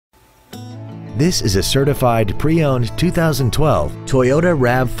This is a certified pre-owned 2012 Toyota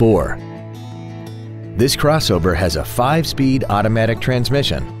RAV4. This crossover has a 5-speed automatic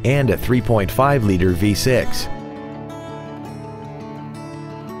transmission and a 3.5-liter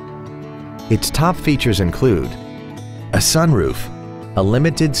V6. Its top features include a sunroof, a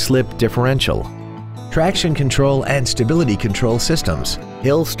limited slip differential, traction control and stability control systems,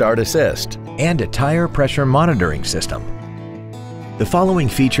 hill start assist, and a tire pressure monitoring system. The following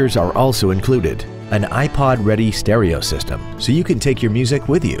features are also included: an iPod-ready stereo system so you can take your music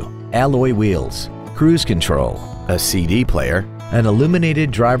with you, alloy wheels, cruise control, a CD player, an illuminated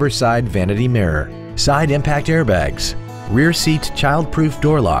driver's side vanity mirror, side impact airbags, rear seat child-proof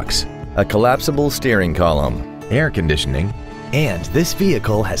door locks, a collapsible steering column, air conditioning, and this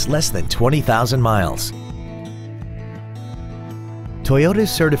vehicle has less than 20,000 miles.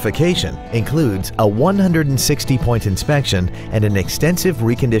 Toyota's certification includes a 160-point inspection and an extensive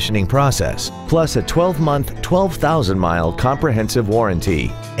reconditioning process, plus a 12-month, 12,000-mile comprehensive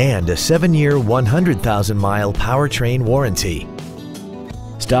warranty and a 7-year, 100,000-mile powertrain warranty.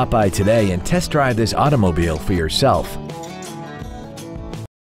 Stop by today and test drive this automobile for yourself.